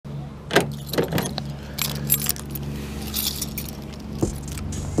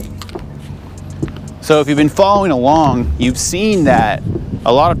So if you've been following along, you've seen that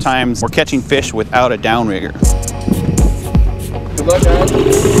a lot of times we're catching fish without a downrigger. Good luck, guys.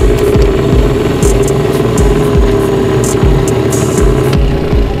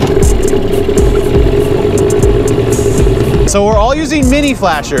 So we're all using mini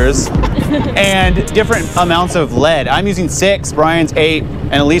flashers and different amounts of lead. I'm using 6, Brian's 8,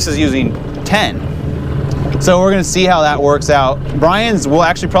 and Elisa's using 10. So we're gonna see how that works out. Brian's will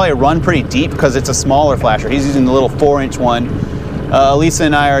actually probably run pretty deep because it's a smaller flasher. He's using the little 4-inch one. Elisa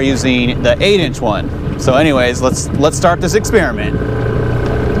and I are using the 8-inch one. So anyways, let's start this experiment.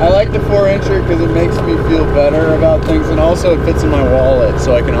 I like the 4-incher because it makes me feel better about things, and also it fits in my wallet,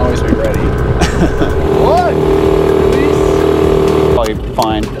 so I can always be ready. What? Release? Probably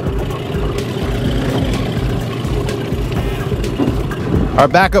fine. Our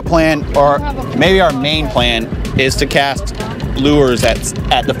backup plan, or maybe our main plan, is to cast lures at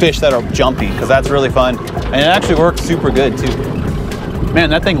the fish that are jumping, because that's really fun. And it actually works super good too. Man,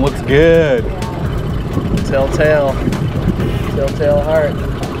 that thing looks good. Telltale heart.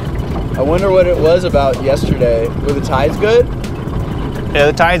 I wonder what it was about yesterday. Were the tides good? Yeah,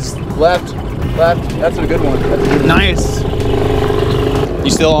 the tide's Left. That's a good one. That's a good one. nice.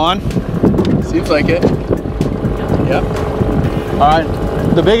 You still on? Seems like it. Yep. All right.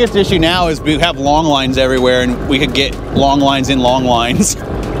 The biggest issue now is we have long lines everywhere, and we could get long lines in long lines.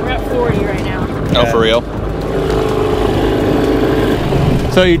 We're at 40 right now. Oh, for real?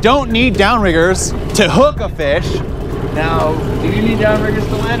 So you don't need downriggers to hook a fish. Now, do you need downriggers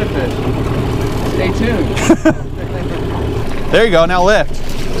to land a fish? Stay tuned. There you go, now lift.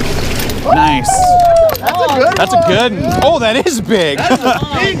 Nice. That's a good That's one. a good one. Oh, that is big. That's a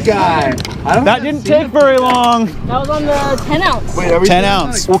big guy. That didn't take very long. That was on the 10 ounce. Wait, are we 10 doing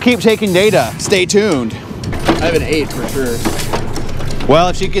ounce. We'll keep taking data. Stay tuned. I have an 8 for sure. Well,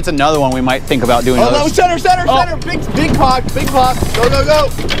 if she gets another one, we might think about doing Oh, no, another. center. Oh. Big hawk. Go.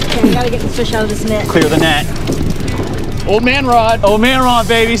 Okay, we gotta get this fish out of this net. Clear the net. Old man rod. Oh, man, Ron,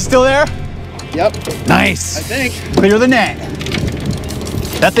 baby, still there? Yep. Nice. I think. Clear the net.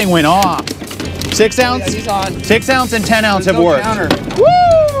 That thing went off. 6 ounce? Yeah, he's on. 6 ounce and 10 ounce There's have no worked. counter.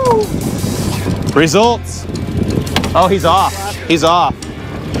 Woo! Results. Oh, he's off. He's off.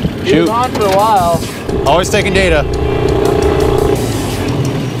 He was on for a while. Always taking data.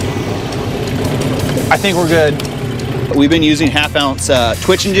 I think we're good. We've been using 1/2 ounce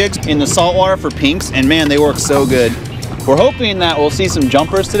twitching jigs in the saltwater for pinks, and man, they work so good. We're hoping that we'll see some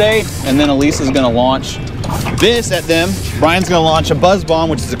jumpers today, and then Elisa's gonna launch this at them. Brian's gonna launch a buzz bomb,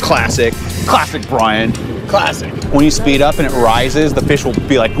 which is a classic. Classic Brian. Classic. When you speed up and it rises, the fish will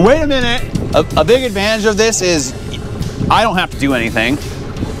be like, wait a minute. A big advantage of this is I don't have to do anything,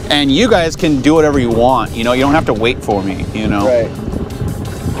 and you guys can do whatever you want. You know, you don't have to wait for me, you know. Right.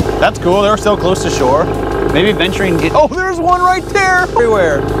 That's cool. They're so close to shore. Maybe venturing. Oh, there's one right there.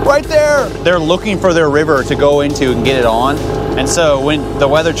 Everywhere. Right there. They're looking for their river to go into and get it on. And so when the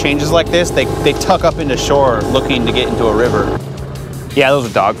weather changes like this, they tuck up into shore looking to get into a river. Yeah, those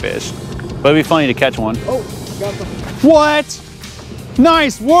are dogfish. But it'd be funny to catch one. Oh, got them. What?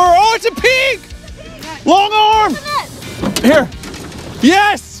 Nice whir. Oh, it's a pig. Long arm. Here.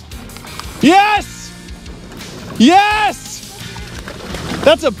 Yes. Yes. Yes.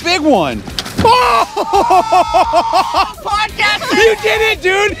 That's a big one. Oh! Podcast! You did it,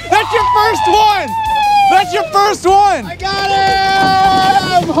 dude! That's your first one! That's your first one! I got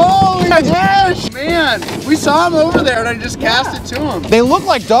him! Holy gosh! Man, we saw him over there and I just cast it to him. They look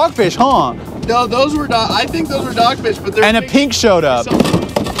like dogfish, huh? No, those were I think those were dogfish, but they're And a pink showed up. Woo!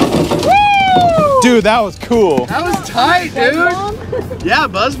 Dude, that was cool. That was tight, dude. Yeah,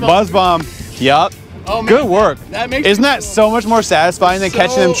 buzz bomb. Buzz bomb. Yup. Oh, man, Good work. That makes Isn't that so much more satisfying than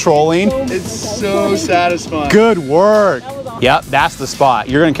catching them trolling? It's so satisfying. Good work. That was awesome. Yep, that's the spot.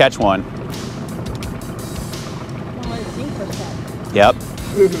 You're gonna catch one. Yep.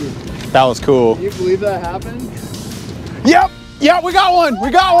 That was cool. Can you believe that happened? Yep. Yep, we got one. We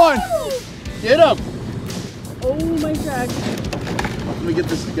got one. Get him. Oh my god. Let me get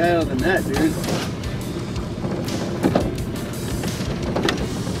this guy out of the net, dude.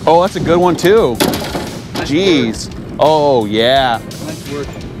 Oh, that's a good one too. Jeez. Oh, yeah. Nice work.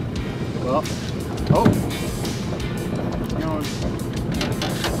 Well, oh.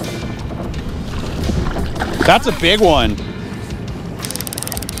 That's a big one.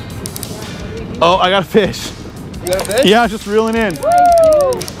 Oh, I got a fish. You got a fish? Yeah, just reeling in.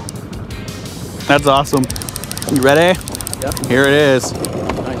 That's awesome. You ready? Yep. Here it is.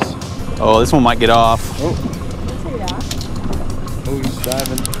 Nice. Oh, this one might get off. Oh. Oh, he's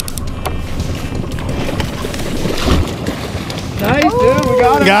diving. Nice, dude. We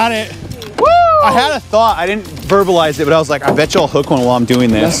got him. Got it. Woo! I had a thought. I didn't verbalize it, but I was like, I bet you I'll hook one while I'm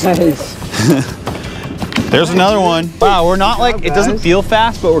doing this. Nice. There's another one. Wow, we're not like, it doesn't feel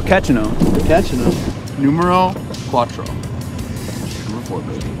fast, but we're catching them. We're catching them. Numero quattro. Number 4,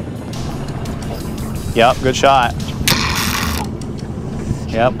 baby. Yep, good shot.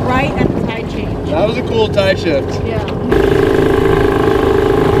 Yep. Right at the tide change. That was a cool tide shift. Yeah.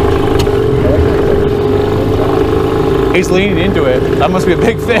 He's leaning into it. That must be a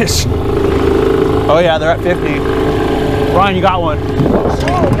big fish. Oh yeah, they're at 50. Brian, you got one.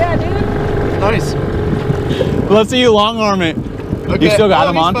 Oh, yeah, dude. Nice. Let's see you long arm it. Okay. You still got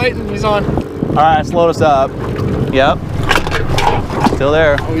him on? He's fighting. He's on. All right, slow us up. Yep. Still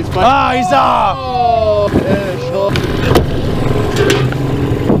there. Oh, he's fighting. Ah, he's off. Oh, fish.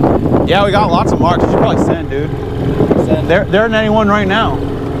 Yeah, we got lots of marks. You should probably send, dude. Send. They're at 91 right now.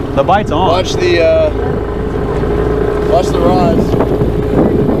 The bite's on. Watch the rods.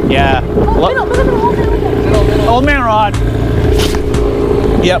 Yeah. Middle. Old man rod.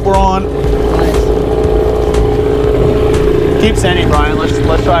 Yep, we're on. Keep sending, Brian. Let's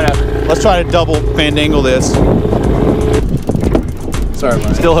try to double fandangle this. Sorry,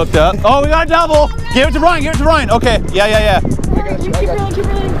 Brian. Still hooked up. Oh, we got a double. Give it to Brian. Give it to Brian. Okay. Yeah. Keep reeling.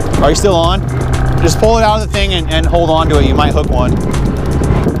 Are you still on? Just pull it out of the thing and hold on to it. You might hook one.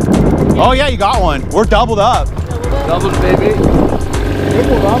 Oh yeah, you got one. We're doubled up. Doubled, baby.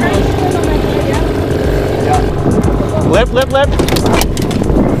 Triple almost. Yeah. Lip.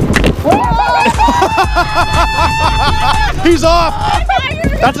 He's off.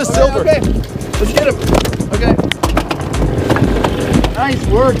 That's a silver. Okay, let's get him. Okay. Nice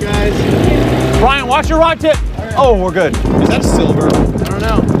work, guys. Brian, watch your rod tip. Oh, we're good. Is that a silver? I don't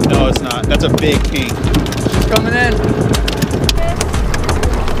know. No, it's not. That's a big pink. She's coming in.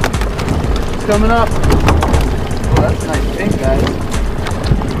 It's coming up. Oh, that's a nice pink, guys.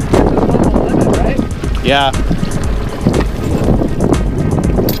 Just one more limit, right? Yeah.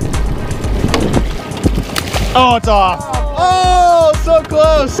 Oh, it's off. Oh, so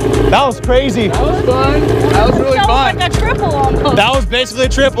close. That was crazy. That was fun. That was really That fun. was like a triple almost. That was basically a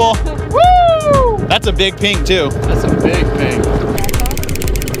triple. Woo! That's a big pink too. That's a big pink.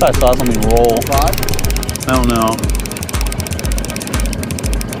 I thought I saw something roll. Spot? I don't know.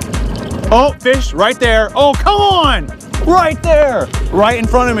 Oh, fish right there. Oh, come on. Right there. Right in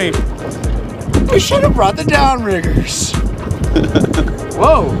front of me. We should have brought the downriggers.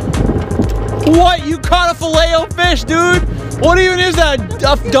 Whoa. What? You caught a filet-o fish, dude? What even is that?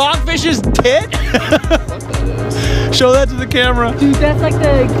 A dogfish's tit? Show that to the camera. Dude, that's like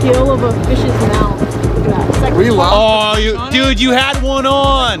the gill of a fish's mouth. Look at that. It's like We lost. Oh, dude, you had one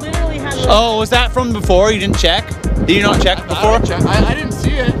on. literally had one. Oh, was that from before? You didn't check? Did you not check before? I didn't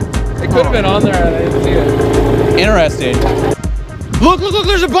see it. It could have been on there and I didn't see it. Interesting. Look,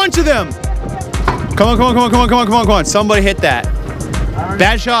 there's a bunch of them. Come on. Somebody hit that.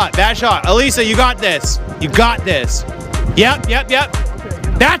 Bad shot. Elisa, you got this. Yep.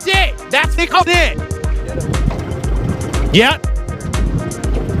 That's it. That's it. Yep.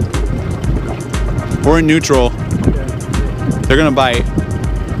 We're in neutral. They're gonna bite.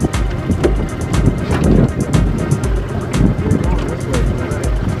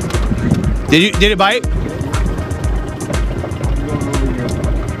 Did it bite?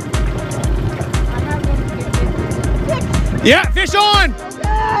 Yeah, fish on!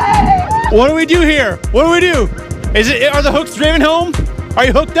 What do we do here? What do we do? Are the hooks driven home? Are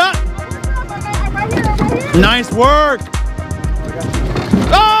you hooked up? Nice work.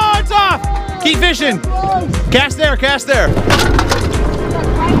 Oh, it's off. Keep fishing. Cast there.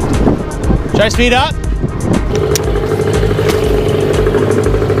 Should I speed up?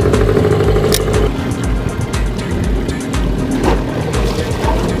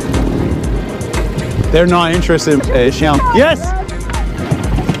 They're not interested in fish. Yes.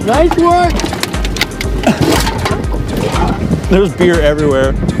 Nice work. There's beer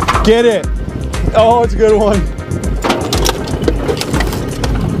everywhere. Get it. Oh, it's a good one.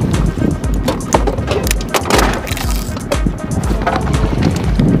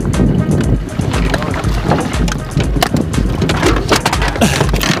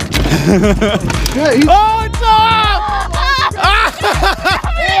 Oh, it's off!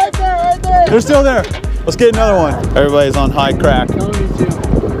 Right there. They're still there. Let's get another one. Everybody's on high crack.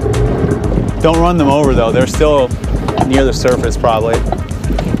 Don't run them over though. They're still near the surface probably.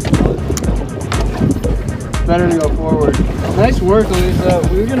 Better to go forward. Nice work, Lisa.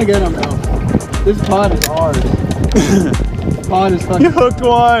 We're gonna get them now. This pod is ours. This pod is fucking. You hooked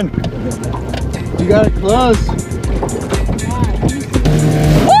one. You got it close.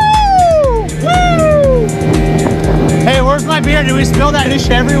 Woo! Hey, where's my beer? Did we spill that fish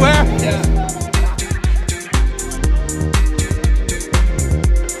everywhere? Yeah.